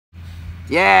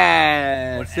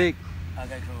Yeah, sick.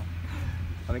 Okay, cool.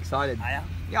 I'm excited. Are ya?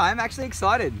 Yeah, I'm actually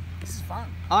excited. This is fun.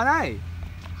 I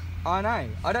know.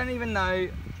 I don't even know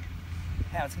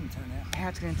How it's going to turn out. how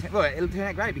it's going to turn. Well, it'll turn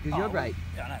out great because you're great.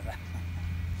 Yeah, I know that.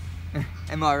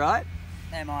 Am I right?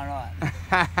 Am I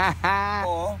right?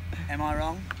 Or am I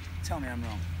wrong? Tell me I'm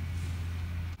wrong.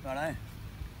 Righto.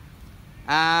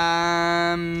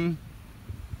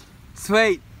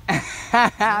 Sweet.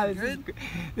 Good?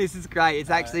 This is great. It's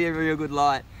actually a real good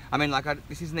light. I mean, like,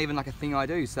 this isn't even like a thing I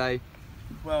do, so.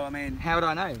 Well, I mean. How would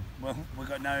I know? Well, we've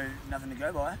got nothing to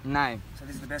go by. No. So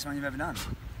this is the best one you've ever done.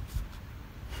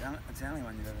 It's the only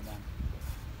one you've ever done.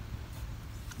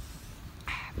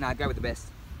 No, I'd go with the best.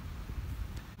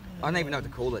 I don't even know what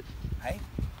to call it. Hey?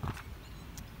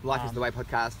 Life is the Way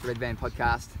podcast, Red Van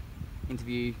podcast,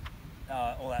 interview.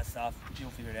 All that stuff. You'll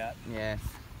figure it out. Yeah,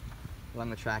 along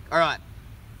the track. All right.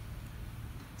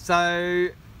 So,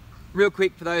 real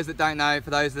quick, for those that don't know,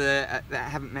 for those that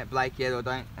haven't met Blake yet or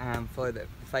don't follow the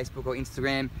Facebook or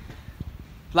Instagram,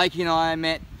 Blakey and I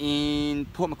met in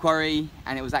Port Macquarie,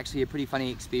 and it was actually a pretty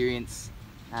funny experience.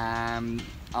 I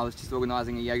was just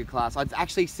organising a yoga class. I'd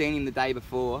actually seen him the day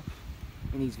before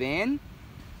in his van,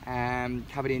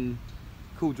 covered in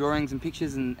cool drawings and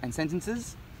pictures and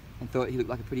sentences, and thought he looked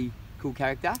like a pretty cool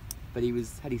character, but he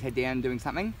had his head down doing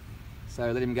something, so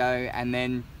I let him go, and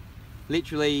then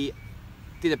literally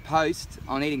did a post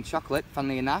on eating chocolate,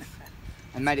 funnily enough,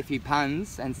 and made a few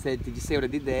puns and said, "Did you see what I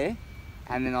did there?"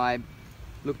 And then I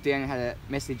looked down and had a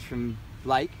message from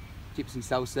Blake, Gypsy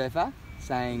Soul Surfer,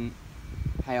 saying,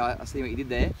 "Hey, I see what you did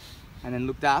there," and then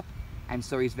looked up and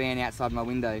saw his van outside my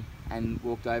window and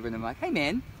walked over, and I'm like, "Hey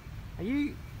man, are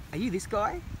you this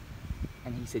guy?"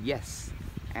 And he said yes,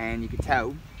 and you could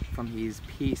tell from his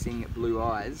piercing blue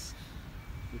eyes,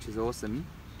 which is awesome.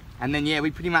 And then yeah,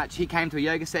 he came to a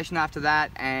yoga session after that,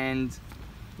 and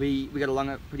we got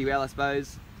along pretty well, I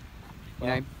suppose. You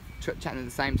know, chatting at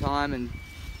the same time and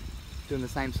doing the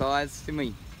same size, didn't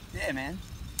we? Yeah, man.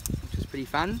 Which was pretty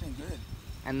fun. It's been good.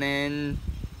 And then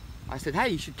I said, "Hey,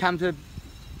 you should come to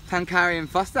Tuncari and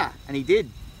Foster," and he did.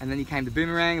 And then he came to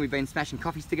Boomerang, and we've been smashing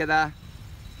coffees together.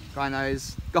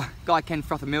 Guy can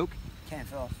froth a milk. Can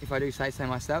froth. If I do say so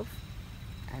myself.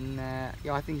 And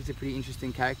yeah, I think he's a pretty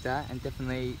interesting character, and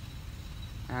definitely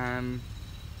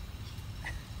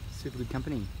super good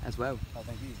company as well. Oh,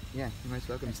 thank you. Yeah, you're most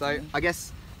welcome. Thanks, so man. I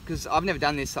guess, because I've never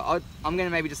done this, so I'm going to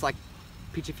maybe just like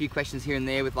pitch a few questions here and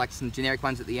there with like some generic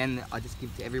ones at the end that I just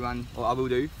give to everyone, or I will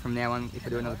do from now on if I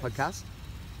do another podcast.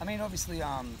 I mean, obviously,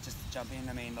 just to jump in,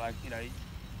 I mean, like, you know,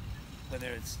 whether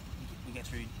it's we get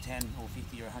through 10 or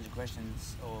 50 or 100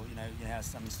 questions, or you know how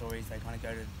some stories they kind of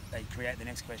they create the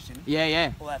next question.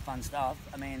 Yeah. All that fun stuff.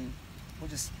 I mean, we'll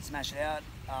just smash it out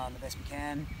the best we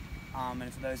can.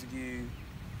 And for those of you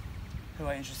who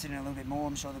are interested in a little bit more,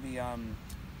 I'm sure there'll be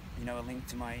you know, a link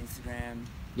to my Instagram.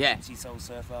 Yeah. Gypsy Soul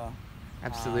Surfer.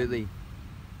 Absolutely.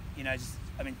 You know,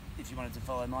 I mean, if you wanted to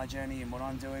follow my journey and what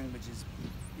I'm doing, which is,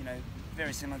 you know,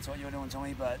 very similar to what you're doing,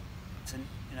 Tommy, but to,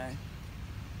 you know,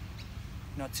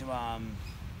 not to, you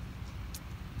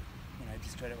know,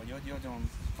 discredit what you're doing,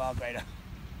 far greater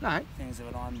things than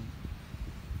what I'm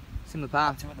similar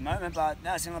path up to at the moment, but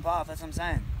no, similar path, that's what I'm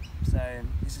saying. So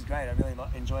this is great. I really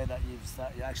enjoy that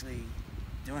you're actually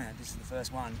doing it. This is the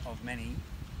first one of many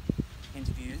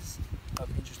interviews of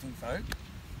interesting folk.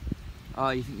 Oh,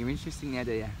 you think you're interesting now,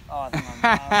 do you? Oh,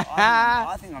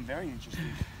 I think I'm very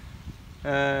interesting.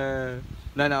 No,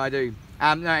 I do.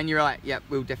 No, and you're right. Yep,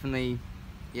 we'll definitely,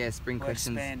 spring We'll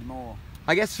questions. expand more.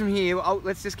 I guess from here,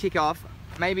 let's just kick off.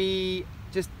 Maybe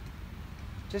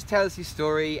just tell us your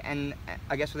story, and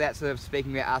I guess without sort of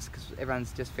speaking about us, because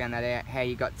everyone's just found that out, how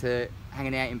you got to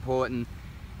hanging out in Port and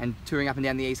touring up and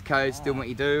down the East Coast, doing what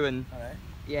you do, and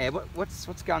yeah, what's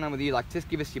going on with you? Like, just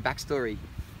give us your backstory.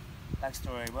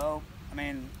 Backstory. Well, I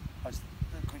mean, just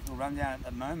a quick little rundown.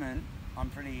 At the moment, I'm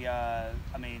pretty. I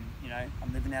mean, you know,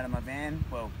 I'm living out of my van.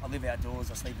 Well, I live outdoors.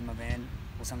 I sleep in my van,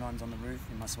 or sometimes on the roof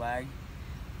in my swag.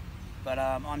 But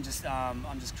I'm just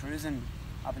cruising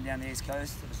up and down the east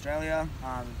coast of Australia,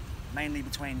 mainly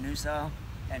between Noosa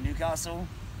and Newcastle.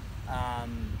 I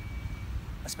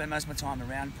spent most of my time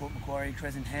around Port Macquarie,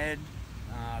 Crescent Head.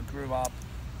 Grew up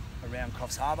around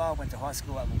Coffs Harbour. Went to high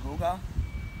school at Woolgoolga.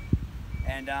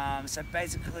 And so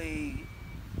basically,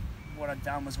 what I'd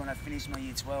done was when I finished my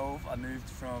year 12, I moved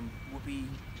from Whoopi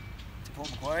to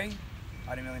Port Macquarie.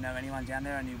 I didn't really know anyone down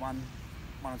there. I knew one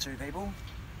or two people.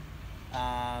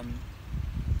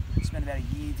 Spent about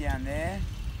a year down there,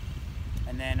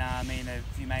 and then me and a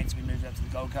few mates, we moved up to the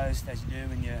Gold Coast, as you do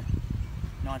when you're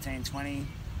 19, 20.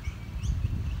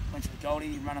 Went to the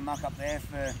Goldie, run amok up there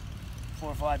for 4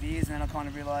 or 5 years, and then I kind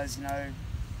of realised, you know,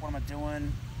 what am I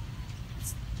doing?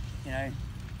 It's, you know,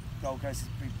 Gold Coast is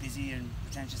pretty busy and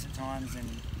pretentious at times and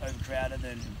overcrowded,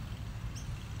 and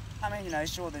I mean, you know,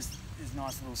 sure, there's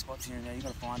nice little spots here and there, you've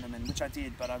got to find them, and which I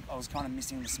did, but I was kind of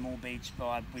missing the small beach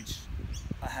vibe which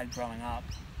I had growing up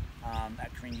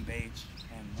at Coringy Beach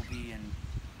and Whoopi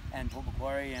and Port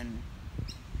Macquarie, and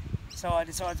so I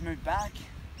decided to move back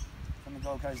from the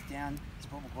Gold Coast down to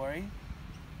Port Macquarie,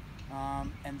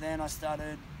 and then I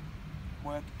started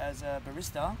work as a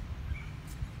barista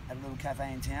at a little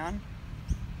cafe in town,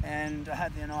 and I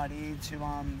had an idea to,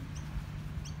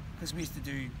 because we used to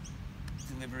do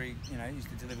delivery, you know, used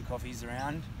to deliver coffees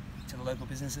around to the local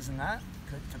businesses and that,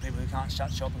 for people who can't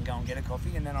shut shop and go and get a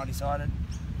coffee, and then I decided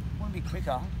I want to be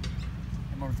quicker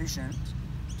and more efficient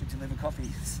to deliver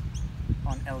coffees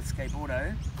on Escape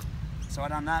Auto. So I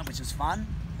done that, which was fun,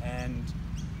 and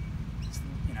just,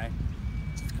 you know,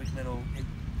 just a quick little,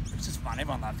 it was just fun.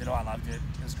 Everyone loved it, I loved it.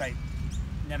 It was great.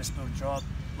 Never spilled a drop,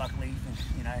 luckily,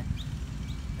 you know.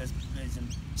 There's some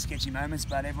sketchy moments,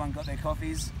 but everyone got their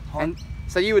coffees hot. And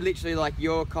so you would literally, like,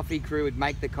 your coffee crew would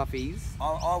make the coffees?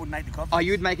 I would make the coffees. Oh,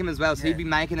 you would make them as well, so yeah. you'd be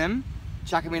making them,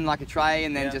 chuck them in like a tray,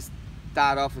 and then yeah. just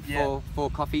start off with yeah.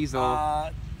 four coffees, or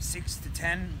 6 to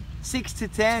 10. 6 to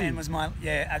 10. 10 was my,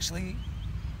 yeah, actually,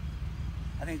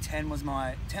 I think 10 was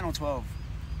my, 10 or 12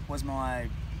 was my,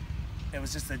 it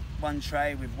was just a one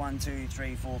tray with 1, 2,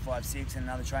 3, 4, 5, 6, and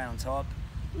another tray on top.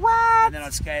 What? And then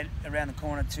I'd skate around the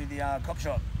corner to the cop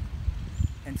shop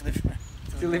and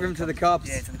deliver them to the cops?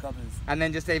 Yeah, to the coppers. And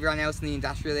then just everyone else in the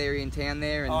industrial area in town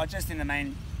there? And... Oh, just in the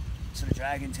main sort of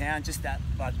drag in town, just that,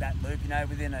 like that loop, you know,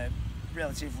 within a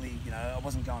relatively, you know, I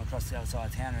wasn't going across the other side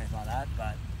of town or anything like that,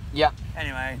 but yeah.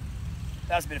 Anyway,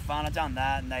 that was a bit of fun. I'd done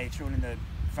that, and they threw it in the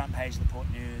front page of the Port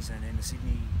News and in the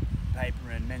Sydney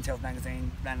paper, and Men's Health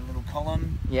magazine ran a little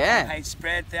column. Yeah. Page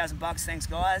spread, $1,000, thanks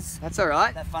guys. That's all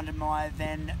right. That funded my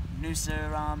then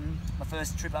Noosa, my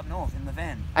first trip up north in the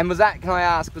van. And was that, can I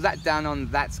ask, was that done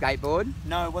on that skateboard?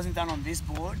 No, it wasn't done on this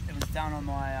board. It was done on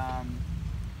my,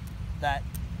 that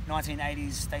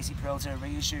 1980s Stacey Peralta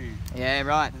reissue. Yeah,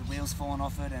 right. With wheels falling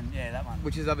off it, and yeah, that one.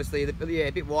 Which is obviously, yeah,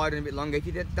 a bit wider and a bit longer. If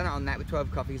you'd done it on that with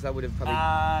 12 coffees, I would have probably...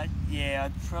 yeah,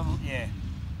 I'd probably, yeah.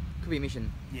 Could be a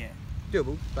mission. Yeah.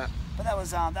 Doable, but... But that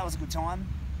was a good time,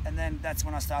 and then that's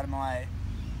when I started my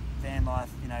van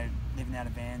life, you know, living out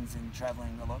of vans and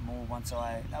travelling a lot more once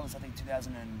that was I think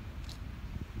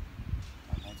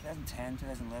 2010,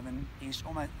 2011-ish,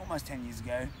 almost 10 years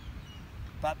ago.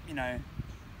 But, you know,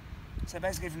 so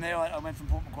basically from there I went from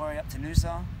Port Macquarie up to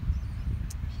Noosa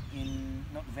in,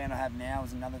 not the van I have now, it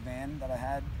was another van that I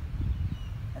had.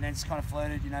 And then just kind of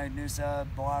floated, you know, Noosa,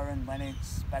 Byron,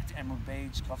 Lennox, back to Emerald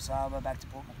Beach, Coffs Harbour, back to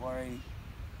Port Macquarie,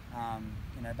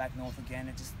 you know, back north again.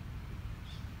 It just,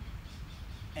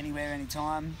 anywhere,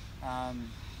 anytime. And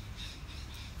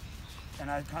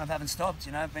I kind of haven't stopped,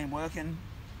 you know, I've been working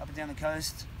up and down the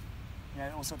coast, you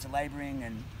know, all sorts of labouring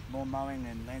and lawn mowing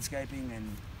and landscaping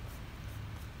and,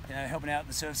 you know, helping out at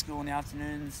the surf school in the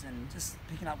afternoons and just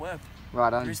picking up work.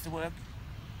 Right on. Barista work.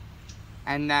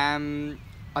 And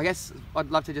I guess I'd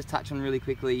love to just touch on really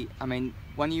quickly, I mean,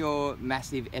 one of your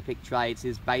massive epic traits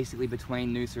is basically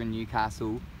between Noosa and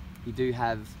Newcastle, you do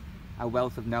have a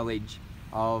wealth of knowledge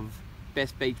of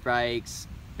best beach breaks,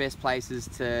 best places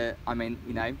to, I mean,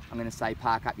 you know, I'm going to say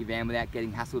park up your van without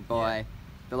getting hassled by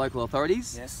the local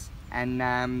authorities. Yes.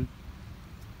 And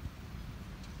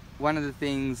one of the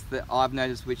things that I've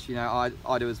noticed, which, you know,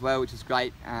 I do as well, which is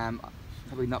great,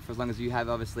 probably not for as long as you have,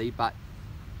 obviously, but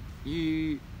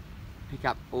you pick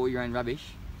up all your own rubbish,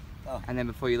 and then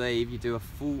before you leave, you do a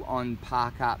full-on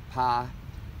car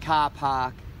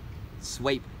park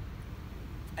sweep.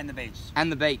 And the beach.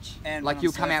 And the beach. And like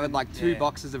you'll come out with like 2 yeah.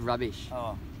 boxes of rubbish.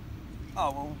 Oh,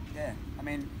 well, yeah. I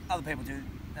mean, other people do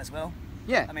as well.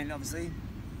 Yeah. I mean, obviously,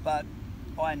 but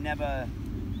I never.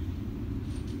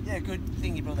 Yeah, good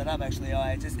thing you brought that up. Actually,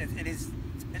 it is.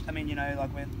 I mean, you know,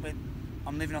 like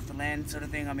I'm living off the land, sort of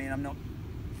thing. I mean, I'm not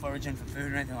foraging for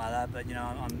food or anything like that, but you know,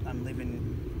 I'm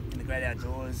living in the great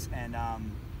outdoors, and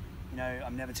you know,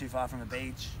 I'm never too far from a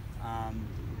beach.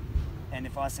 And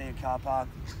if I see a car park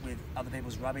with other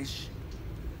people's rubbish,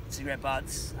 cigarette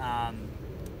butts,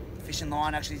 fishing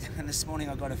line, actually this morning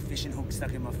I got a fishing hook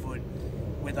stuck in my foot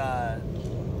with a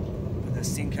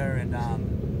sinker, and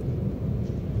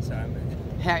sorry man.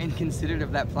 How inconsiderate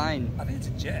of that plane. I think it's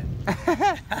a jet.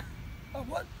 Oh,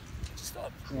 what? It just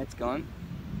stopped. Yeah, it's gone.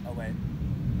 Oh wait.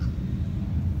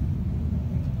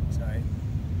 Sorry.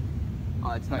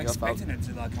 Oh, it's not I'm your fault. expecting it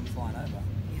to like come flying over.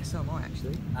 Yeah, so am I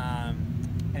actually.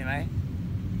 Anyway.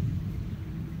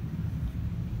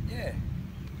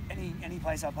 any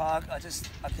place I park, I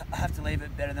have to leave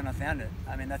it better than I found it.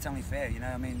 I mean, that's only fair, you know.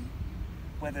 I mean,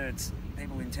 whether it's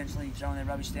people intentionally throwing their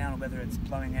rubbish down or whether it's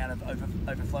blowing out of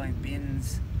overflowing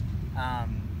bins,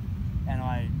 and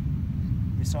I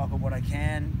recycle what I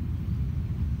can.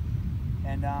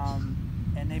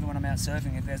 And even when I'm out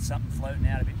surfing, if there's something floating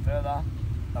out a bit further,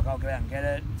 like I'll go out and get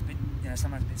it. It's a bit, you know,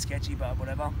 sometimes a bit sketchy, but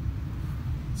whatever.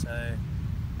 So,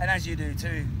 and as you do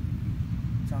too,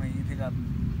 Tommy, you pick up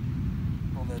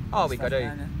all the we got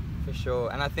to, for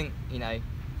sure. And I think, you know,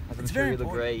 as I'm sure you'll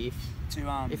agree,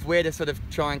 if we're to sort of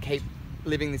try and keep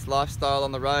living this lifestyle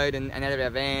on the road and out of our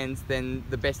vans, then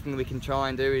the best thing we can try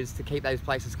and do is to keep those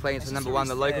places clean. So number one,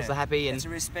 the locals are happy, and it's a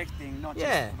respect thing, not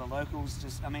just for the locals.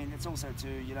 Just, I mean, it's also too,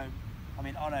 you know, I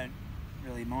mean, I don't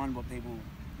really mind what people.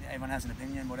 Everyone has an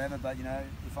opinion, whatever. But you know,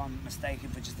 if I'm mistaken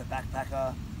for just a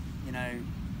backpacker, you know,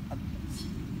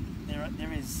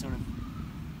 there is sort of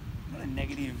not a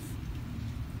negative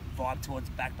vibe towards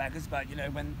backpackers, but you know,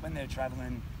 when they're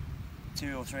traveling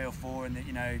 2 or 3 or 4, and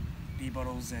you know, beer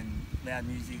bottles and loud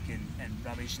music and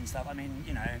rubbish and stuff. I mean,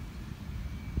 you know,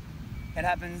 it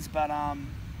happens, but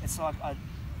it's like I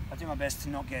do my best to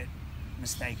not get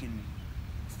mistaken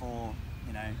for,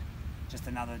 you know, just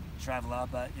another traveller.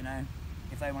 But you know,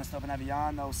 if they want to stop and have a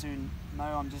yarn, they'll soon know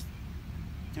I'm just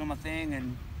doing my thing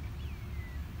and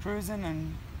cruising,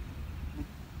 and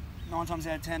 9 times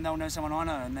out of 10 they'll know someone I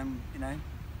know, and then, you know,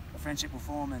 a friendship will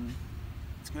form, and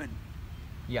it's good.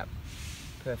 Yep,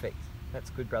 perfect. That's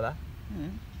good, brother. Mm-hmm.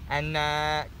 And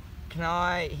can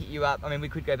I hit you up? I mean, we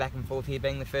could go back and forth here,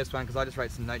 being the first one, because I just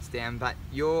wrote some notes down, but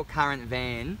your current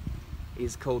van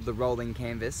is called the Rolling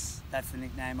Canvas. That's the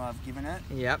nickname I've given it.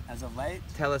 Yep. As of late.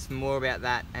 Tell us more about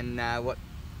that and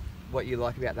what you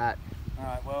like about that.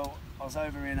 Alright, well, I was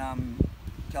over in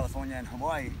California and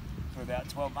Hawaii for about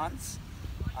 12 months.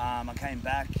 I came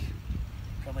back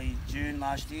probably June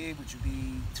last year, which would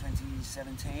be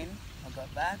 2017. I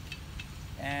got back,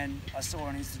 and I saw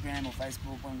on Instagram or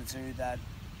Facebook, one of the two, that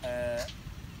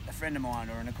a friend of mine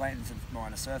or an acquaintance of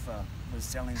mine, a surfer, was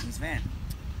selling his van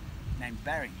named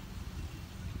Barry.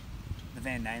 The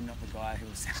van name, not the guy who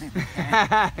was selling the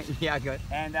van. Yeah, I got it.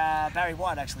 And Barry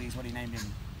White actually is what he named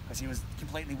him, because he was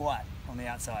completely white on the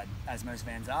outside, as most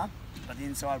vans are, but the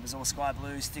inside was all sky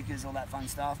blue, stickers, all that fun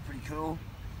stuff, pretty cool.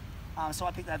 So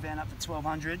I picked that van up for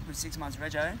 $1,200 with 6 months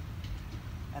rego,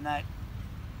 and that,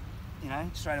 you know,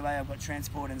 straight away I've got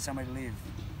transport and somewhere to live.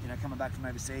 You know, coming back from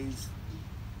overseas,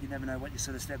 you never know what you're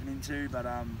sort of stepping into, but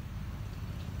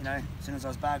you know, as soon as I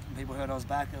was back and people heard I was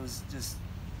back, it was just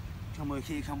come work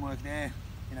here, come work there,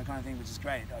 you know, kind of thing, which is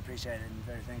great. I appreciate it and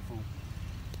very thankful.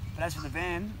 But as for the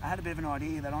van, I had a bit of an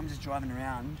idea that I'm just driving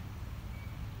around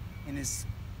in this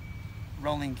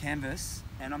rolling canvas,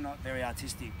 and I'm not very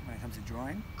artistic when it comes to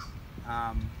drawing.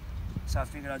 So I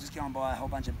figured I'd just go and buy a whole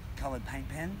bunch of coloured paint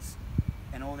pens,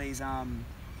 and all these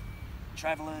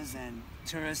travellers and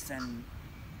tourists and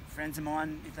friends of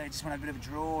mine, if they just want to have a bit of a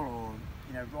draw, or,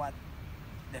 you know, write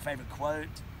their favourite quote,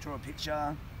 draw a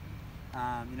picture,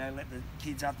 you know, let the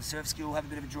kids after surf school have a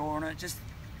bit of a draw on it, just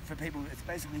for people. It's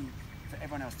basically for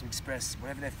everyone else to express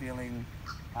whatever they're feeling,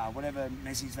 whatever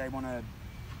message they want to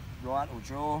write or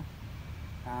draw.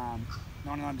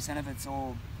 99% of it's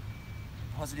all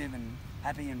positive and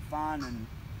happy and fun, and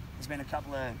there's been a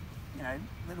couple of, you know,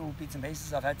 little bits and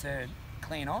pieces I've had to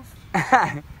clean off.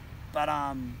 But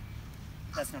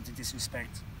that's not to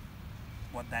disrespect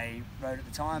what they wrote at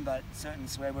the time, but certain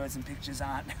swear words and pictures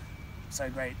aren't so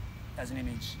great as an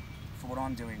image for what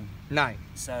I'm doing. No.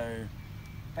 So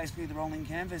basically the rolling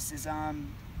canvas is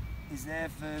there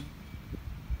for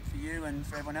you and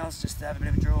for everyone else, just to have a bit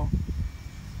of a draw.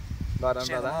 Right on,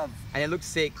 Share brother. the love. And it looks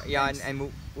sick. Yeah, Thanks.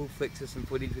 and we'll flick to some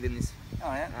footage within this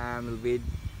Oh yeah. little vid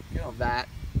Cool. of that.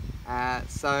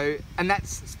 So, and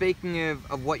that's speaking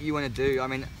of what you want to do. I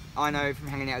mean, I know from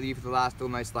hanging out with you for the last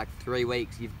almost like 3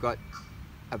 weeks, you've got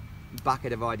a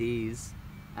bucket of ideas.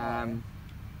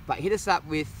 But hit us up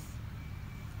with,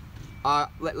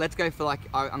 let's go for, like,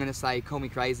 I'm going to say, call me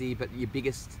crazy, but your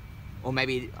biggest, or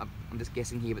maybe, I'm just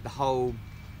guessing here, but the whole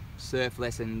surf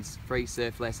lessons, free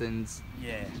surf lessons.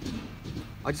 Yeah.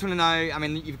 I just want to know, I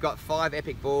mean, you've got 5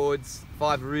 epic boards,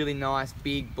 5 really nice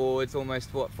big boards,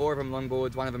 almost, what, 4 of them long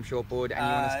boards, 1 of them short board, and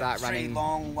you want to start 3 running...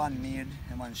 long, 1 mid,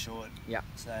 and 1 short. Yeah.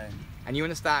 So... And you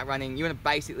want to start running, you want to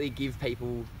basically give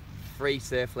people free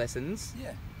surf lessons.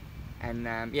 Yeah. And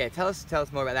yeah, tell us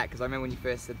more about that, because I remember when you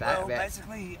first said that. Well,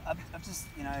 basically, I've just,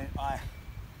 you know,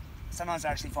 sometimes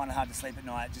I actually find it hard to sleep at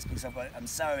night, just because I'm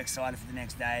so excited for the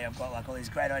next day. I've got like all these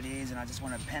great ideas, and I just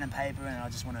want a pen and paper, and I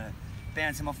just want to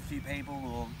bounce them off a few people,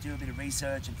 or do a bit of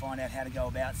research and find out how to go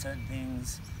about certain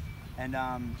things. And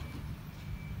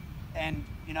And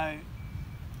you know,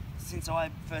 since I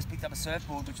first picked up a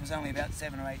surfboard, which was only about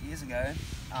 7 or 8 years ago,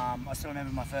 I still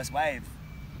remember my first wave,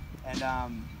 and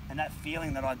that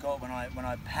feeling that I got when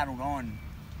I paddled on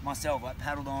myself. I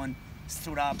paddled on,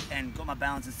 stood up, and got my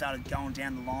balance and started going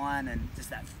down the line, and just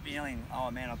that feeling. Oh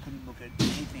man, I couldn't look at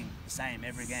anything the same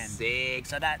ever again. Sick.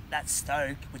 So that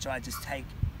stoke, which I just take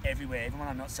everywhere, even when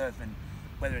I'm not surfing,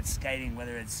 whether it's skating,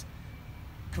 whether it's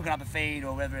cooking up a feed,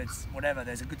 or whether it's whatever.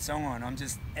 There's a good song on. I'm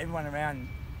just everyone around.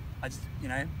 I just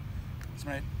just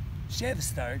want to share the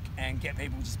stoke and get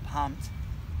people just pumped.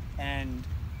 And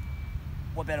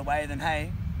what better way than,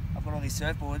 hey, I've got all these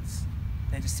surfboards,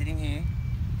 they're just sitting here,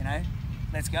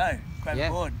 let's go, grab a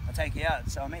board, I'll take you out.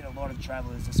 So I meet a lot of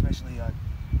travellers, especially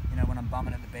when I'm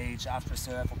bumming at the beach after a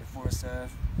surf or before a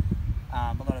surf.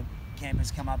 A lot of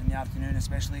campers come up in the afternoon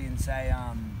especially and say,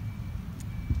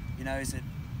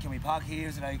 can we park here?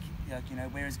 Is it okay,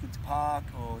 where is good to park?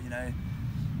 Or,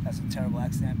 that's a terrible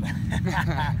accent, but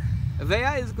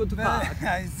where is good to park?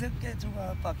 Is it good to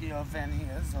park your van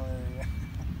here?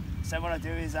 So what I do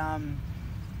is I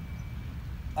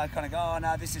kind of go, oh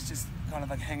no, this is just kind of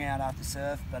like hang out after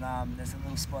surf, but there's a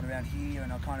little spot around here,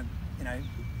 and I kind of,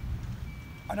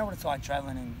 I know what it's like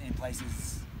travelling in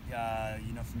places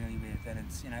you're not familiar with, and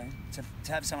it's,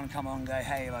 to have someone come on and go,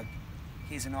 hey, like,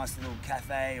 here's a nice little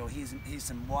cafe, or here's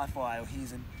some Wi-Fi, or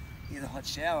here's a hot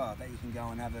shower that you can go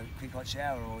and have a quick hot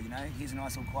shower, or here's a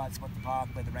nice little quiet spot to park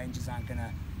where the rangers aren't going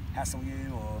to hassle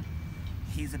you, or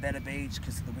here's a better beach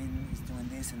because the wind is doing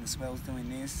this and the swell's doing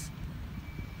this.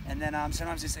 And then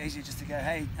sometimes it's easier just to go,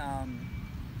 hey, I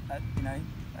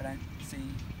don't see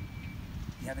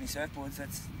you have any surfboards.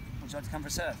 Would you like to come for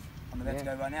a surf? I'm about to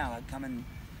go right now. Like, come and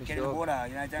get in the water.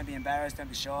 Don't be embarrassed. Don't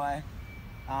be shy.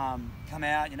 Come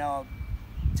out. I'll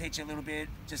teach you a little bit,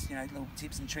 just little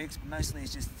tips and tricks. But mostly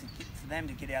it's just for them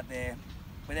to get out there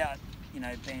without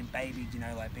being babied,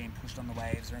 like being pushed on the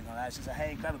waves or anything like that. It's just like,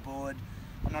 hey, grab a board.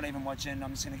 I'm not even watching.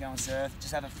 I'm just gonna go and surf.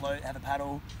 Just have a float, have a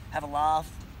paddle, have a laugh.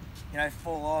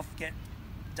 Fall off, get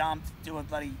dumped, do a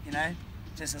bloody,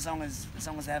 just as long as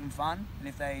they're having fun. And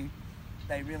if they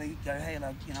really go, hey,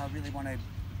 like, I really want to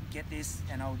get this,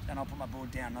 and I'll put my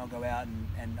board down and I'll go out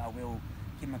and I will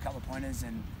give them a couple of pointers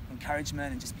and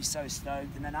encouragement and just be so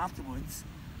stoked. And then afterwards,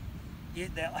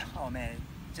 oh man,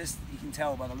 just you can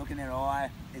tell by the look in their eye,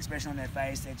 the expression on their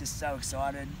face, they're just so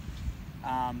excited.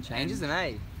 Changes them,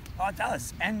 eh? Oh, it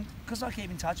does. And because I keep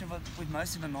in touch with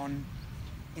most of them on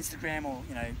Instagram, or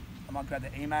I might grab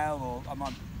their email, or I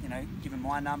might give them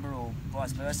my number, or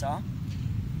vice versa.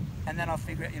 And then I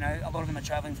figure out, a lot of them are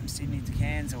travelling from Sydney to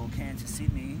Cairns or Cairns to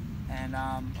Sydney, and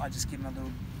I just give them a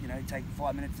little, take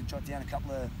 5 minutes to jot down a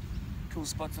couple of cool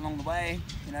spots along the way.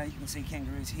 You can see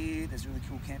kangaroos here. There's a really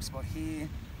cool camp spot here.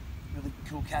 Really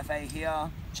cool cafe here.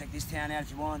 Check this town out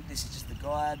if you want. This is just the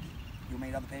guide. You'll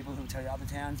meet other people who will tell you other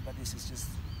towns, but this is just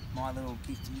my little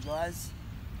gift to you guys.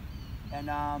 And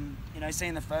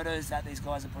seeing the photos that these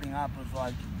guys are putting up of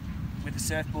like with the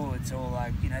surfboards, or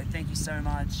like, thank you so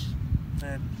much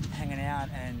for hanging out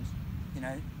and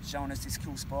showing us this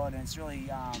cool spot. And it's really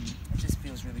it just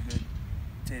feels really good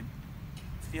to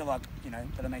feel like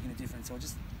that I'm making a difference, or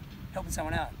just helping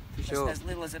someone out. For sure. As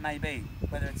little as it may be,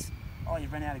 whether it's, oh,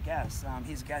 you've run out of gas,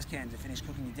 here's a gas can to finish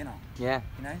cooking your dinner. Yeah.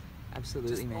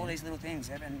 Absolutely, just man. all these little things,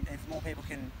 and if more people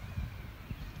can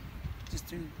just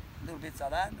do little bits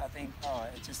like that, I think,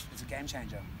 it's a game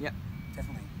changer. Yep.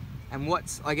 Definitely. And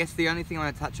I guess the only thing I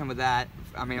want to touch on with that,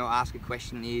 or ask a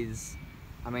question is,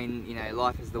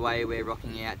 life is the way. We're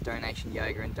rocking out donation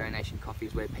yoga and donation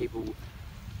coffees where people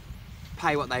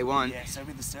pay what they want, yeah, so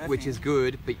with the surfing, which is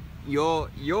good, but you're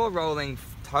rolling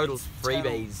total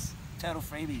freebies. Total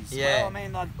freebies. Yeah.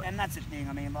 Well, and that's the thing.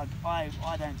 I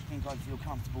don't think I'd feel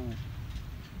comfortable,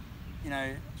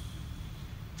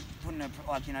 putting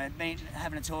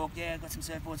having a talk. Yeah, I've got some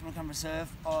surfboards. Want to come for a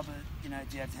surf? Oh, but do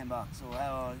you have $10? Or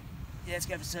oh, yeah, let's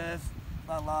go for a surf.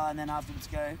 Blah blah. And then afterwards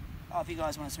go, oh, if you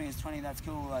guys want to swing us 20, that's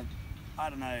cool. Like,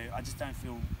 I don't know. I just don't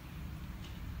feel.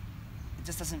 It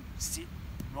just doesn't sit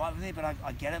right with me. But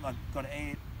I get it. Like, got to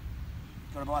eat.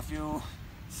 Got to buy fuel.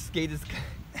 Skeeters.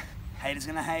 Haters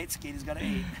gonna hate. Skeeters got to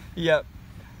eat. Yep.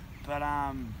 But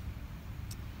I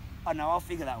don't know. I'll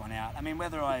figure that one out.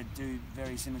 Whether I do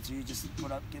very similar to you, just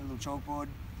get a little chalkboard.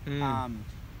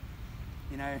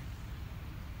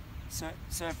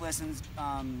 Surf lessons,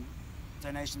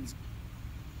 donations,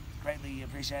 greatly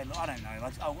appreciated. I don't know.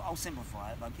 Like, I'll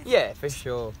simplify it. Like, yeah, for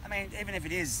sure. Even if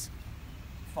it is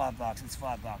 $5, it's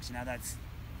 $5. That's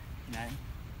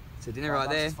it's a dinner right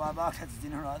there. It's $5. That's a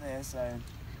dinner right there. So.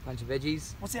 Bunch of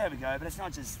veggies. We'll see how we go, but it's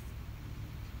not just.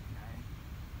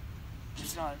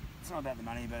 It's not about the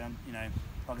money, but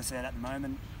like I said, at the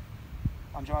moment,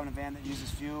 I'm driving a van that uses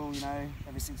fuel, you know,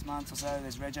 every 6 months or so.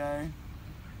 There's rego.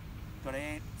 Got to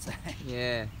eat. So.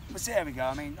 Yeah. But see how we go.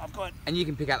 I mean, I've got... And you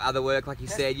can pick up other work, like you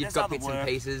said. You've got bits and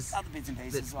pieces. Other bits and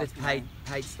pieces. That's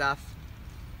paid stuff.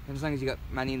 And as long as you've got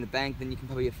money in the bank, then you can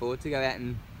probably afford to go out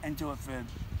and do it for,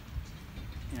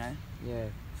 you know, yeah,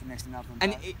 for next to nothing.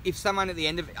 And if someone at the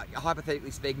end of,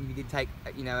 hypothetically speaking, you did take,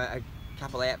 you know, a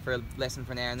couple out for a lesson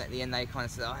for an hour, and at the end they kind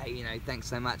of said, oh, hey, you know, thanks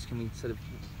so much, can we sort of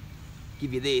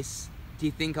give you this? Do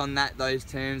you think on those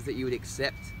terms that you would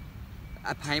accept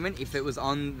a payment if it was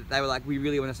on, they were like, we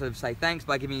really want to sort of say thanks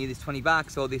by giving you this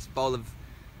 $20 or this bowl of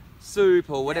soup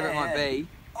or whatever it might be?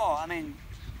 Oh, I mean,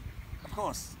 of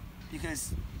course,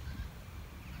 because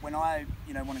when I,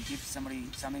 you know, want to give somebody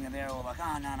something and they're all like,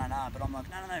 oh, no, but I'm like,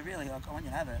 no, really, like, I want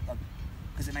you to have it, like,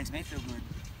 because it makes me feel good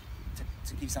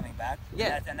to give something back.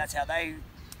 Yeah. And that's how they,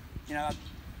 you know,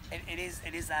 it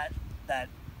is that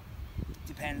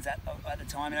depends at the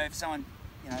time. You know, if someone,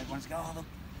 you know, wants to go, oh, look,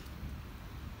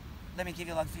 let me give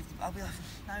you like 50, I'll be like,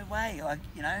 no way, like,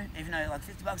 you know, even though like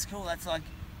 $50 cool, that's like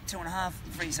 2.5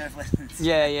 free surf lessons.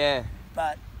 Yeah.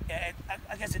 But yeah,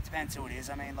 I guess it depends who it is.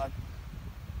 I mean, like,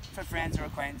 for friends or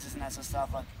acquaintances and that sort of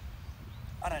stuff, like,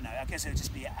 I don't know, I guess it would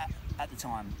just be at the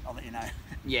time, I'll let you know.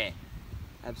 Yeah,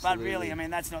 absolutely. But really, I mean,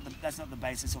 that's not the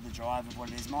basis or the drive of what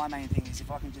it is. My main thing is if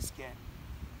I can just get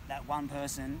that one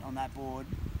person on that board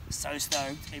so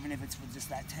stoked, even if it's for just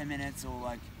that 10 minutes or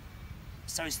like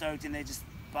so stoked and they're just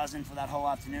buzzing for that whole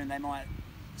afternoon, they might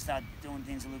start doing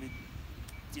things a little bit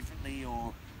differently,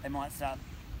 or they might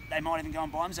even go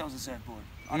and buy themselves a surfboard.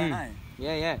 I don't know.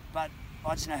 Yeah. But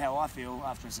I just know how I feel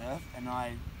after a surf, and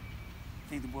I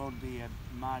think the world would be a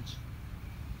much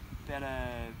better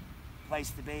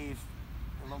place to be if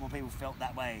a lot more people felt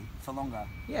that way for longer.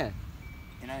 Yeah.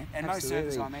 You know, and absolutely.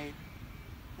 most surfers I meet,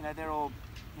 you know, they're all,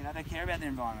 you know, they care about the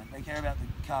environment. They care about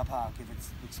the car park if it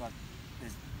looks like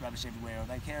there's rubbish everywhere, or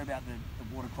they care about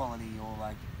the water quality, or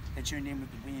like they're tuned in with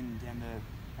the wind and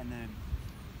the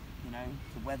you know,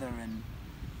 the weather, and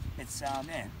it's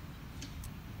yeah.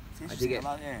 It's interesting.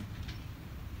 I dig it.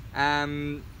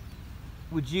 Yeah.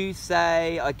 Would you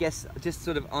say, I guess, just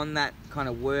sort of on that kind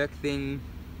of work thing,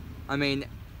 I mean,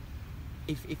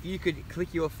 if you could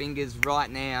click your fingers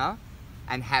right now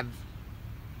and have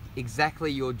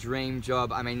exactly your dream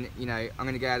job, I mean, you know, I'm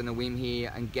going to go out on a whim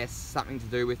here and guess something to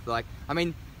do with, like, I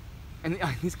mean, and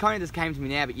this kind of just came to me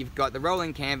now, but you've got the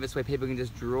rolling canvas where people can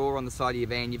just draw on the side of your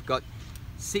van, you've got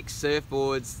 6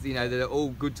 surfboards, you know, that are all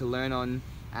good to learn on,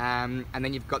 and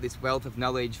then you've got this wealth of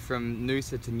knowledge from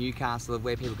Noosa to Newcastle of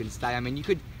where people can stay. I mean, you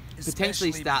could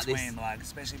potentially start this...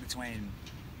 especially between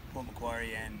Port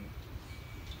Macquarie and...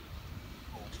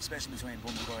 especially between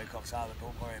Port Macquarie, Cox Harbour,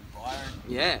 Port Macquarie and Byron.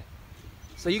 Yeah.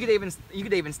 So you could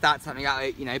even start something up,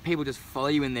 you know, people just follow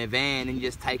you in their van and you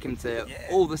just take them to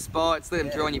all the spots, let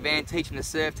them draw on your van, teach them to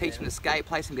surf, teach them to skate,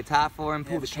 play some guitar for them,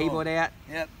 pull the keyboard out.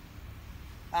 Yep.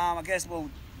 I guess, well,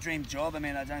 dream job, I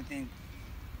mean, I don't think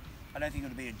it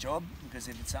would be a job, because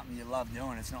if it's something you love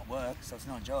doing, it's not work, so it's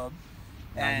not a job.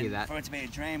 And I hear that. For it to be a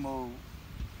dream, well,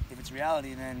 if it's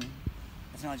reality, then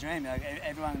it's not a dream. Like,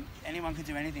 anyone could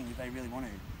do anything if they really want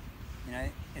to. You know,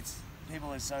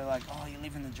 people are so like, oh, you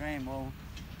live in the dream. Well,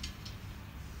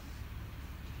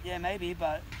 yeah, maybe,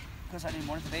 but because I didn't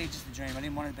want it to be just a dream. I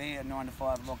didn't want it to be a 9 to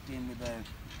 5 locked in with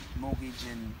a mortgage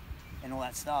and all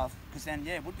that stuff. Because then,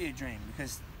 yeah, it would be a dream.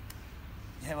 Because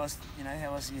how else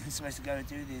are you supposed to go to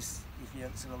do this if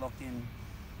you're sort of locked in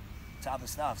to other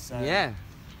stuff? So yeah,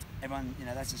 everyone, you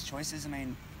know, that's just choices. I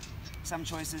mean, some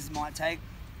choices might take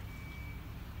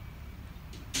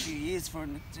a few years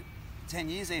 10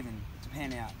 yeys even to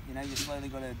pan out. You know, you slowly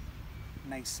got to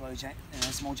make small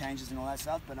changes and all that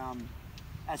stuff. But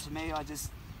as for me, I've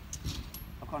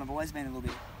kind of always been a little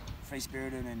bit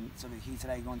free-spirited and sort of here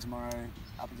today, gone tomorrow,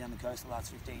 up and down the coast the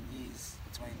last 15 years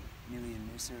between Newey and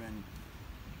Noosa.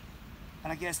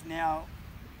 And I guess now,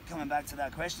 coming back to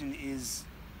that question, is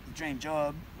the dream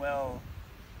job, well,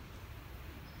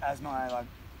 as my like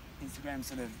Instagram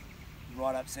sort of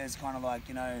write-up says, kind of like,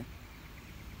 you know,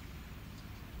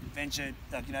 adventure,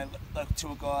 like, you know, like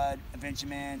tour guide, adventure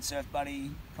man, surf buddy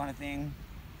kind of thing.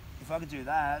 If I could do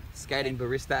that... Skating,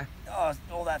 barista. Oh,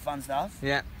 all that fun stuff.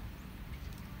 Yeah.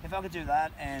 If I could do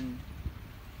that and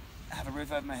have a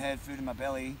roof over my head, food in my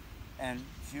belly, and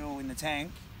fuel in the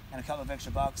tank, and a couple of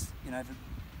extra bucks, you know, for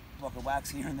a block of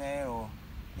wax here and there, or,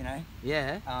 you know.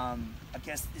 Yeah. I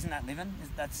guess, isn't that living?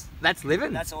 That's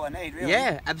living. That's all I need, really.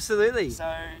 Yeah, absolutely. So,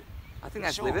 I think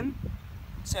that's living.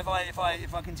 So if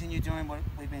I continue doing what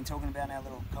we've been talking about, our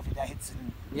little coffee dates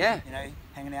and you know,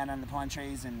 hanging out under the pine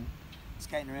trees and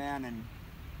skating around, and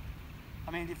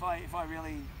I mean, if I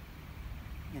really,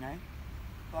 you know,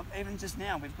 like even just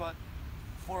now, we've got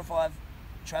 4 or 5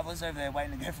 travellers over there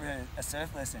waiting to go for a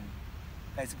surf lesson,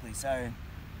 basically. So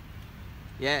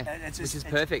yeah, it's which just,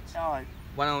 is perfect. Oh,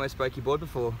 One almost broke your board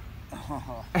before.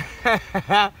 oh.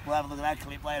 We'll have a look at that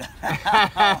clip later.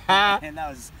 And that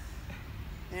was,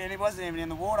 yeah, and it wasn't even in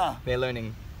the water. They're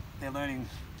learning. They're learning.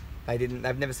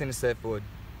 They've never seen a surfboard.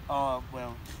 Oh,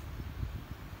 well,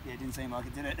 yeah, it didn't seem like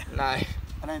it, did it? No. I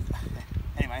don't,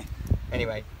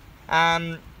 Anyway.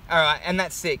 Alright, and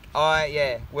that's sick.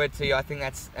 Yeah, word to you, I think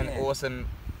that's an awesome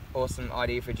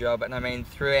idea for a job. And I mean,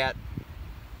 throughout,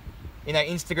 you know,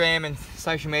 Instagram and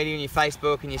social media and your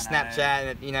Facebook and your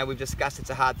Snapchat, and, you know, we've discussed it's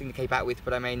a hard thing to keep up with,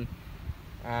 but I mean,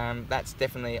 that's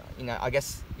definitely, you know, I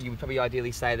guess you would probably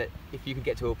ideally say that if you could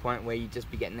get to a point where you'd just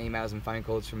be getting emails and phone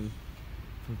calls from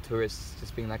tourists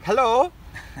just being like, hello,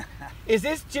 is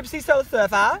this Gypsy Soul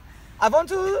Surfer? I want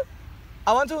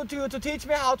to teach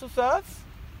me how to surf.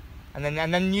 And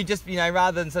then you just, you know,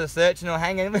 rather than sort of searching or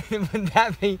hanging,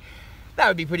 that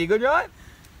would be pretty good, right?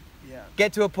 Yeah.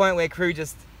 Get to a point where crew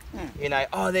just, you know,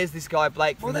 oh, there's this guy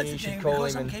Blake from here, you should call him.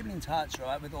 Because I'm keeping in touch,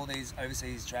 right, with all these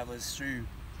overseas travellers through,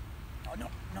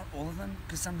 not all of them,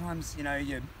 because sometimes, you know,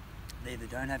 they either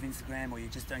don't have Instagram or you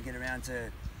just don't get around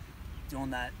to doing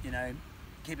that, you know,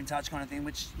 keep in touch kind of thing,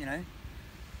 which, you know.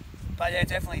 But yeah,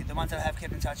 definitely the ones that I have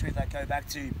kept in touch with, that go back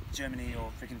to Germany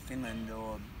or freaking Finland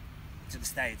or to the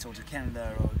States or to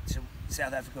Canada or to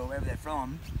South Africa or wherever they're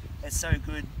from, it's so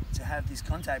good to have this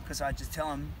contact, because I just tell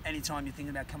them anytime you're thinking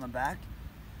about coming back,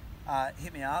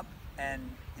 hit me up,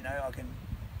 and you know, I can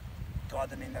guide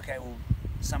them in, okay, well,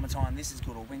 summertime this is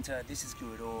good, or winter this is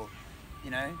good, or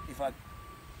you know, if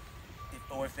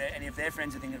any of their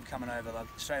friends are thinking of coming over, like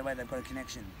straight away they've got a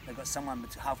connection, they've got someone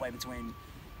halfway between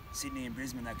Sydney and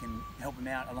Brisbane that can help them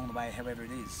out along the way, however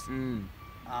it is.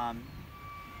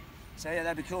 So yeah,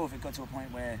 that'd be cool if it got to a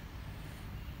point where,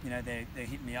 you know, they're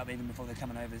hitting me up even before they're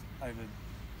coming over,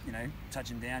 you know,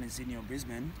 touching down in Sydney or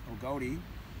Brisbane or Goldie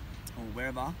or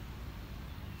wherever.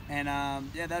 And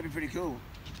yeah, that'd be pretty cool.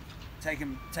 Take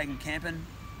them camping,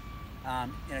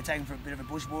 you know, take them for a bit of a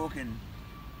bushwalk and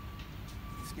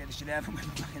scare the shit out of them with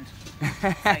fucking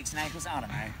fake snake or something.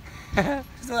 I don't know.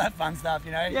 Just all that fun stuff,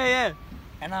 you know. Yeah.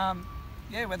 And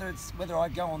yeah, whether I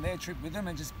go on their trip with them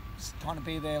and just kind of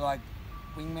be their like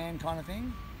wingman kind of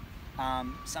thing.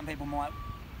 Some people might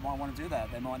want to do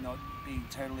that. They might not be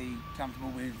totally comfortable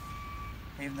with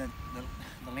even the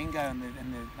lingo and the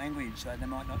language. So they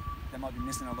might be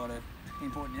missing a lot of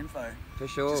important info. For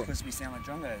sure. Just because we sound like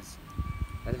drongos.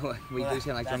 We do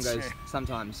sound like drongos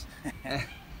sometimes.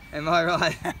 Am I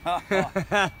right?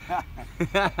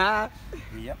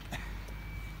 Yep.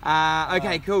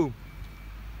 Okay, cool.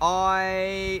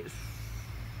 I'm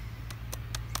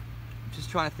just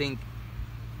trying to think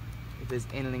if there's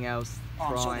anything else.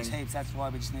 I'm sure there's heaps. That's why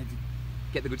we just need to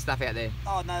get the good stuff out there.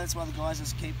 Oh no, that's why the guys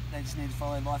they just need to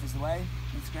follow Life is the Way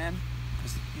Instagram,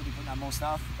 because you'll be putting up more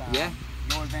stuff. Yeah.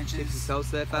 Your adventures. Gypsy Soul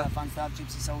Surfer. Fun stuff.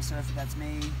 Gypsy Soul Surfer. That's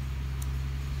me.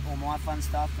 All my fun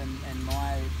stuff and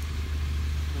my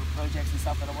little projects and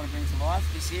stuff that I want to bring to life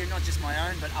this year. Not just my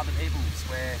own, but other people's.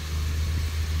 Where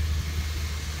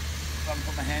if I can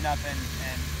put my hand up and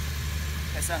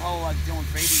it's that whole like doing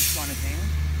freebies kind of thing.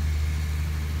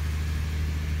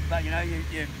 But you know,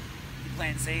 you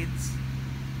plant seeds,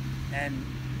 and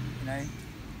you know, you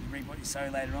reap what you sow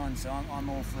later on. So I'm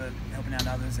all for helping out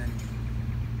others, and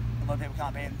a lot of people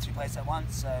can't be in 2 places at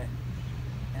once. So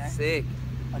you know, sick.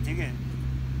 I dig it.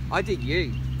 I dig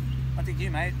you. I dig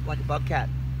you, mate. Like a bobcat.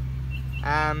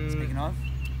 Speaking of,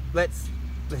 let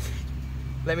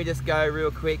me just go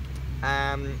real quick.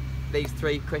 These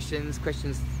 3 questions.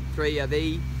 Questions 3 are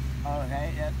the. Oh,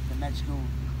 okay, yeah, the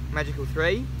magical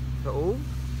 3 for all.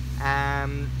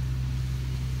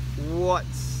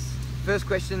 First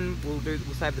question, we'll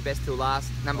save the best till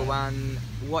last. Number 1,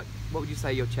 what would you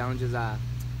say your challenges are?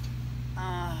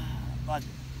 Like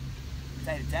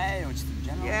day to day or just in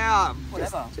general? Yeah,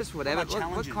 whatever. Just whatever.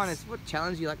 What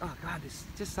challenge are you like? Oh God, this is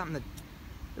just something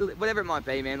that, whatever it might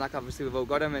be, man. Like obviously we've all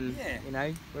got them, and yeah, you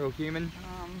know we're all human.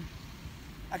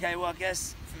 Okay, well I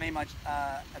guess for me,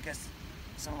 I guess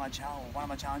one of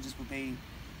my challenges would be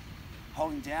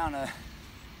holding down a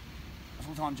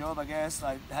full-time job. I guess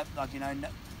like you know,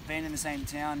 being in the same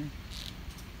town,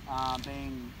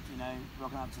 being, you know,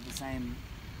 rocking up to the same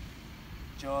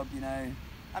job. You know,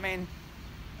 I mean,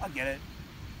 I get it.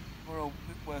 We're all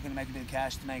working to make a bit of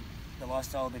cash to make the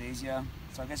lifestyle a bit easier.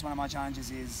 So I guess one of my challenges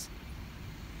is,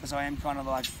 because I am kind of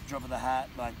like drop of the hat,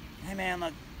 like, hey man,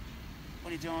 like,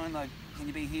 what are you doing? Like, can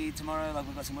you be here tomorrow? Like,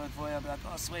 we've got some work for you. I'll be like,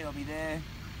 oh sweet, I'll be there.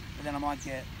 But then I might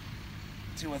get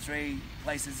 2 or 3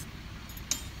 places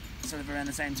sort of around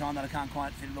the same time that I can't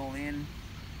quite fit it all in.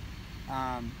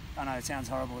 I know it sounds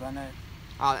horrible, don't it?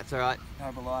 Oh, that's all right.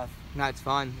 Horrible life. No, it's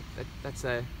fine. That's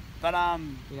a, But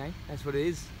you know, that's what it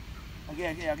is.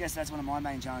 again, yeah, I guess that's one of my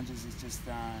main challenges is just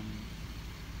I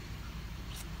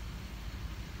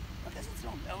guess it's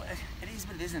not. It is,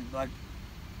 but it isn't. Like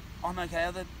I'm okay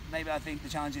with it. Maybe I think the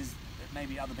challenge is that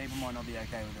maybe other people might not be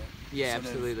okay with it. Yeah, Sort of,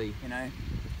 absolutely. you know,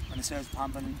 when the surf's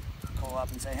pumping, call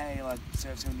up and say, hey, like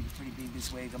surf's going to be pretty big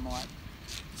this week. I might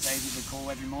save you the call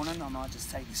every morning. I might just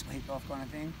take this week off, kind of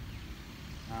thing.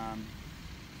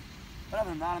 But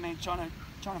other than that, I mean, trying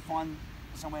to find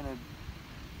somewhere to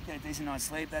get a decent night's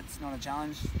sleep. That's not a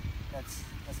challenge. That's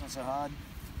not so hard.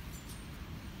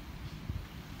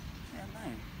 Yeah,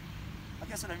 no. I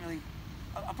guess I don't really.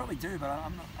 I probably do, but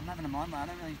I'm having a mind. I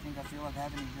don't really think I feel like I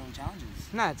have any real challenges.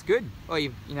 No, it's good. Well,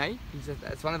 you know,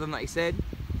 that's one of them, like you said,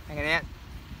 hanging out,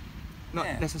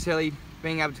 not necessarily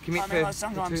being able to commit I mean, like for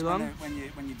sometimes too long. when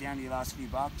you're down to your last few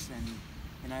bucks, and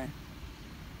you know,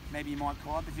 maybe you might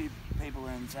call up a few people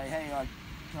and say, hey, like,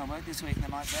 can I work this week? And they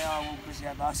might say, oh, well, because you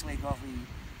had last week off, we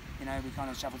kind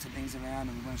of shuffled some things around,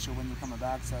 and we weren't sure when you're coming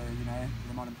back, so you know,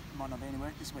 there might not be any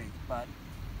work this week. But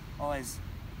always,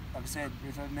 like I said,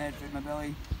 roof over my head, food in my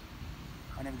belly.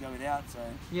 I never go without, so.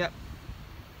 Yep.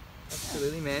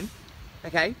 Absolutely, man.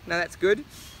 Okay, no, that's good.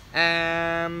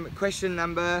 Question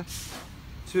number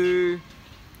 2.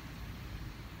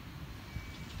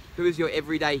 Who is your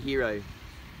everyday hero?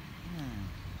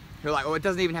 Who, like, or it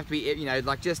doesn't even have to be, you know,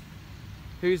 like just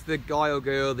who's the guy or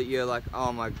girl that you're like,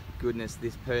 oh my goodness,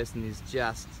 this person is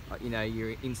just, you know,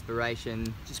 your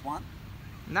inspiration. Just one?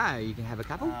 No, you can have a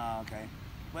couple. Oh, okay.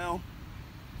 Well,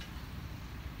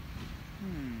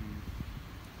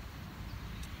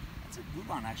 that's a good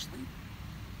one actually.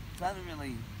 I haven't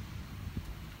really,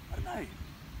 I don't know.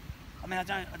 I mean, I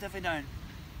definitely don't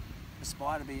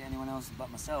aspire to be anyone else but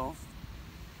myself.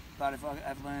 But if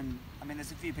I've learned, I mean,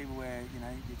 there's a few people where, you know,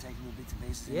 you take little bits and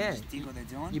pieces and you just dig what they're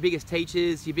doing. Your biggest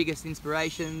teachers, your biggest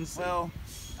inspirations. Well,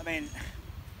 I mean,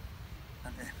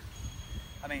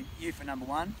 you for number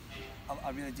one. I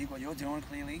really dig what you're doing,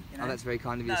 clearly. You know? Oh, that's very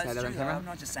kind of you to say that on camera. I'm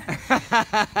not just saying it.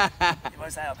 You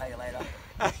won't say I'll pay you later.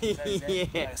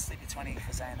 Yeah. I'll slip you 20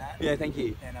 for saying that. Yeah, thank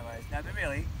you. Yeah, no worries. No, but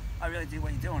really, I really dig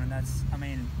what you're doing, and that's, I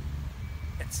mean,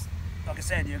 it's, like I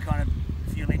said, you're kind of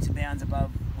a few leaps and bounds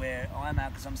above where I'm at,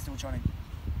 because I'm still trying to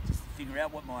just figure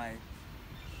out what my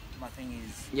thing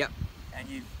is. Yep. And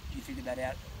you figured that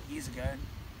out years ago,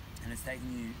 and it's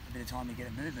taken you a bit of time to get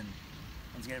it moving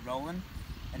and to get it rolling,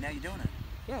 and now you're doing it.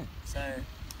 Yeah. So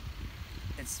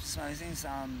it's just one of those things.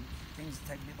 Things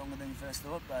take a bit longer than you first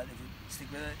thought, but if you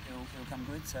stick with it, it'll come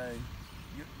good. So,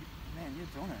 man, you're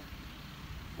doing it.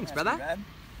 Thanks, That's brother. pretty rad.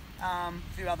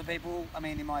 A few other people. I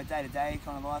mean, in my day-to-day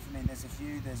kind of life, I mean, there's a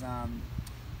few. There's my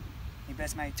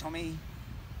best mate Tommy.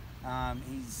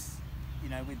 He's, you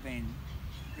know, we've been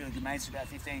really good mates for about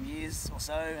 15 years or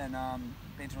so, and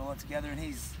been through a lot together. And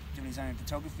he's doing his own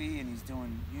photography, and he's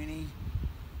doing uni,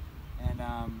 and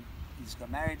he's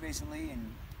got married recently,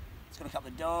 and he's got a couple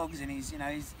of dogs, and he's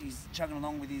chugging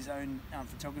along with his own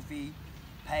photography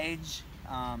page.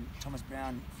 Thomas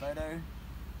Brown Photo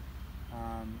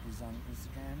is on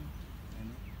Instagram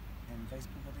and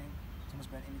Facebook, I think. Thomas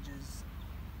Brown Images.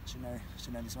 Should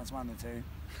know this one's one of the two.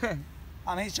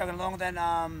 He's chugging along. Then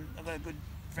I've got a good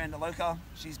friend, Aloka.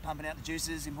 She's pumping out the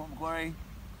juices in Port Macquarie.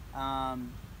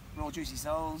 Raw Juicy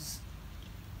Souls,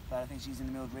 but I think she's in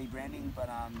the middle of rebranding. But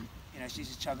you know, she's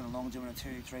just chugging along, doing her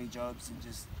 2-3 jobs, and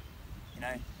just, you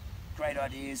know, great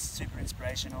ideas, super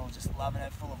inspirational, just loving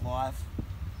it, full of life.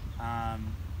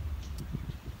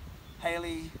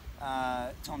 Hayley,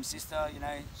 Tom's sister, you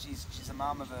know, she's a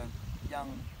mum of a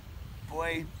young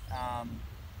boy,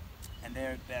 and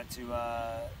they're about to,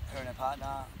 her and her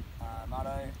partner,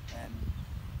 Marto, and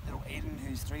little Eden,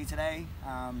 who's 3 today,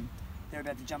 they're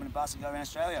about to jump in a bus and go around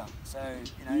Australia. So,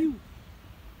 you know,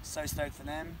 so stoked for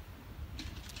them.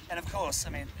 And of course,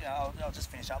 I mean, you know, I'll just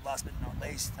finish up last but not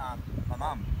least, my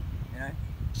mum, you know,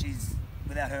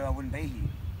 without her I wouldn't be here.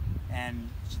 And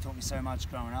she taught me so much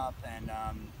growing up, and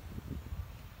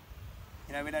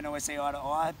you know, we don't always see eye to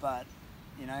eye, but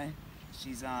you know,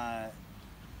 she's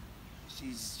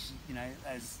you know,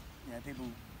 as you know, people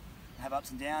have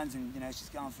ups and downs, and you know, she's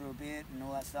going through a bit and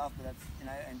all that stuff, but that's, you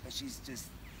know, but she's just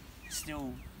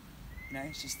still, you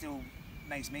know, she still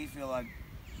makes me feel like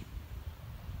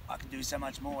I can do so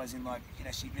much more, as in, like, you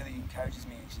know, she really encourages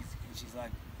me, and she's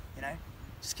like, you know,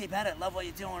 just keep at it, love what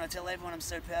you're doing. I tell everyone I'm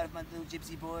so proud of my little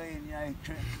gypsy boy, and you know,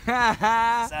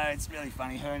 so it's really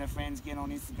funny. Her and her friends get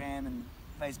on Instagram and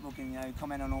Facebook and, you know,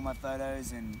 comment on all my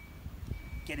photos, and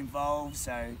get involved.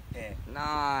 So yeah.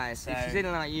 Nice. So, if she's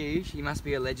anything like you, she must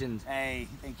be a legend. Hey,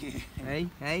 thank you. Hey,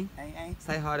 hey. Hey.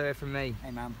 Say hi to her from me.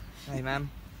 Hey, mum. Hey, mum.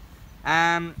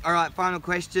 All right, final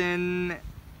question.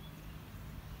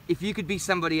 If you could be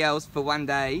somebody else for one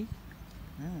day,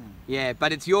 yeah,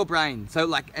 but it's your brain. So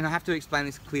like, and I have to explain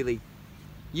this clearly.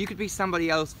 You could be somebody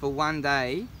else for one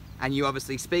day, and you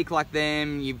obviously speak like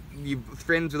them. You're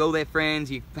friends with all their friends.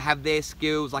 You have their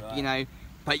skills, like you know,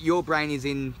 but your brain is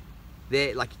in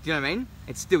there. Like, do you know what I mean?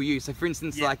 It's still you. So for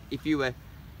instance, like if you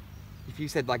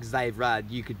said like Zave Rudd,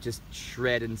 you could just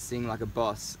shred and sing like a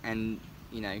boss, and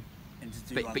you know.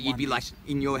 But you'd be like,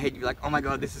 in your head, you'd be like, oh my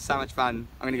god, this is so much fun.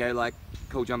 I'm going to go like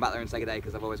call John Butler and say good day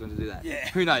because I've always wanted to do that. Yeah.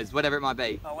 Who knows, whatever it might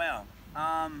be. Oh wow.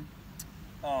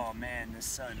 Oh man, there's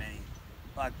so many.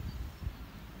 Like,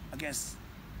 I guess,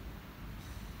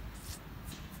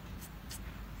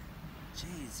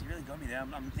 jeez, you really got me there.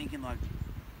 I'm thinking like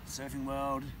surfing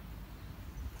world.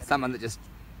 Someone that just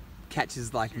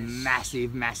catches like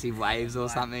massive waves or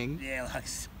something. Yeah,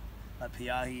 like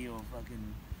Piahi or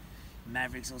fucking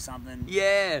Mavericks or something.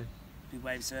 Yeah. Big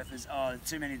wave surfers. Oh,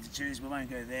 too many to choose. We won't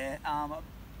go there.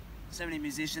 So many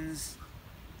musicians.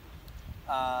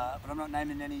 But I'm not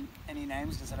naming any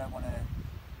names because I don't want to.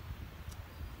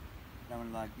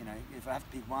 Like, you know, if I have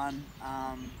to pick one.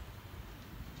 I'll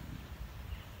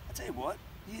tell you what.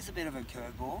 Here's a bit of a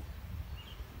curveball.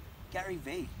 Gary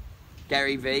V.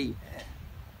 Gary V. Yeah.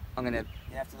 I'm gonna.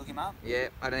 You have to look him up. Yeah.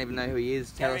 I don't even know who he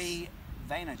is. Tell Gary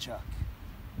Vaynerchuk.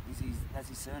 That's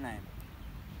his surname.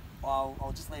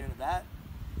 I'll just leave it at that.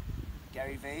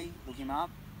 Gary V, look him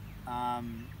up.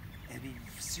 It'd be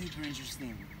super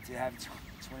interesting to have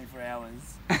 24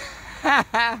 hours.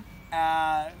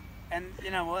 And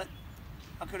you know what?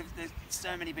 There's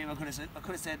so many people I could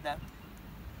have said that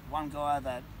one guy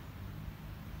that.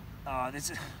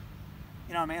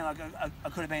 You know what I mean? Like I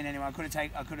could have been anyone. I could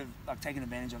have like taken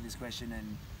advantage of this question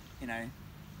and, you know,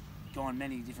 gone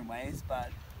many different ways. But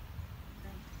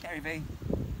Gary V.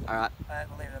 All right.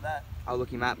 We'll leave it at that. I'll look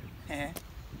him up. Yeah.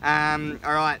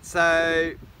 All right.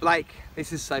 So Blake,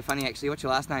 this is so funny actually. What's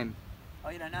your last name? Oh,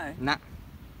 you don't know? Nah.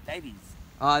 Davies.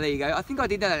 Oh, there you go. I think I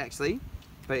did know that actually,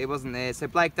 but it wasn't there. So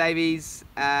Blake Davies,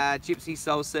 Gypsy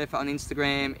Soul Surfer on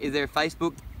Instagram. Is there a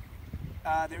Facebook?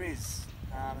 There is.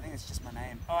 I think it's just my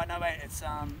name. Oh no, wait. It's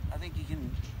I think you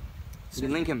can. You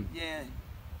can link him. Yeah.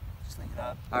 Just link it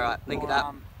up. All right, link it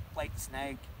up. Blake the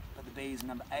Snake, but the B is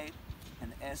number 8,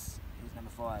 and the S is number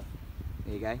 5.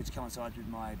 There you go. Which coincides with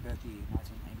my birthday,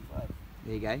 1985.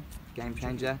 There you go. Game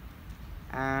changer.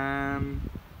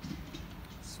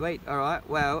 Sweet. All right.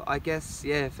 Well, I guess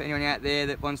yeah. For anyone out there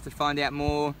that wants to find out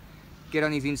more, get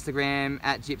on his Instagram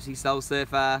at Gypsy Soul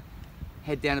Surfer.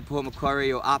 Head down to Port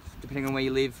Macquarie or up, depending on where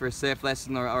you live, for a surf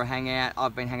lesson or a hangout.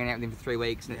 I've been hanging out with him for 3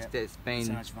 weeks, and it's been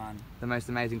so much fun. The most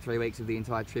amazing 3 weeks of the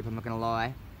entire trip. I'm not going to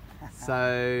lie.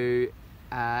 So,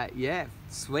 yeah,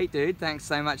 sweet dude. Thanks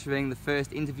so much for being the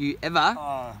first interview ever.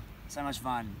 Oh, so much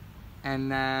fun. And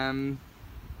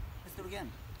let's do it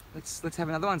again. Let's have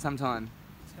another one sometime.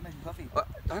 Let's go make a coffee.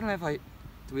 I don't know if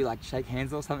do we like shake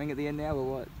hands or something at the end now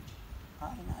or what? I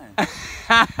don't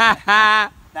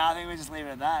know. No, I think we just leave it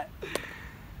at that.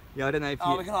 Yeah, I don't know if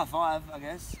we can high five, I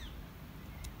guess.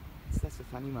 That's a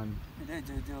funny one. We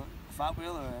do a fart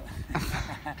wheel or a...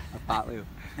 A fart wheel.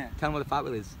 Tell them what a fart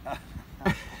wheel is.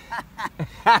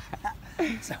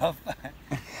 So,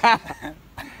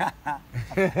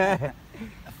 a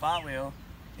fart wheel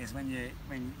is when you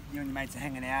and your mates are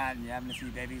hanging out and you're having a few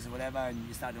bevies or whatever and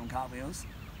you start doing cartwheels.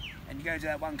 And you go to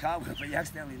that one cartwheel but you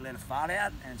accidentally let a fart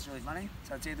out and it's really funny.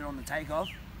 So it's either on the takeoff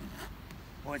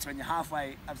or it's when you're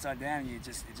halfway upside down and it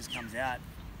just comes out.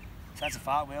 So that's a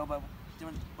fart wheel, but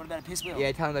what about a piss wheel?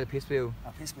 Yeah, tell them about a piss wheel.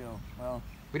 A piss wheel, well...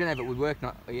 We don't know if it would work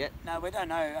not yet. No, we don't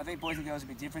know. I think boys and girls are a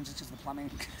bit different just because the plumbing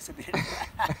is a bit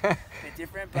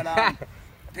different. But a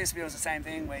piss wheel is the same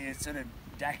thing where you sort of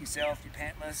dack yourself, you're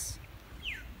pantless,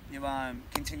 you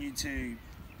continue to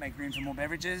make room for more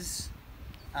beverages,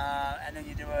 and then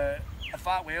you do a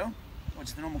fart wheel, which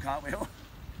is the normal cartwheel,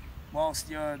 whilst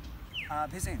you're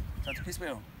pissing. So it's a piss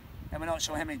wheel. And we're not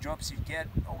sure how many drops you get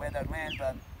or where they'd land,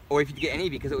 but... Or if you get any,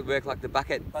 because it would work like the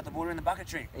bucket. Like the water in the bucket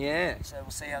trick. Yeah. So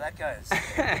we'll see how that goes.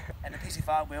 And the pissy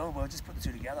fart wheel, we'll just put the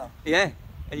two together. Yeah,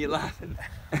 and you're laughing.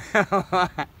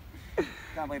 Can't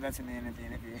believe that's in the end of the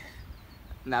interview.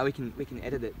 No, we can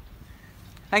edit it.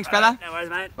 Thanks, brother. No worries,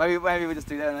 mate. Maybe we'll just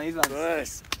do that on these ones.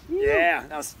 Yes. Yeah,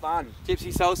 that was fun.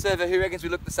 Gypsy Soul Surfer, who reckons we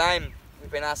look the same?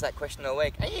 We've been asked that question all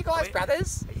week. Are you guys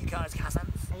brothers? Are you guys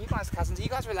cousins? Are you guys cousins? Are you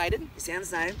guys related? You sound the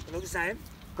same. You look the same.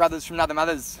 Brothers from another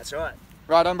mothers. That's right.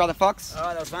 Right on, Brother Fox.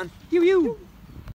 Alright, that was fun. You.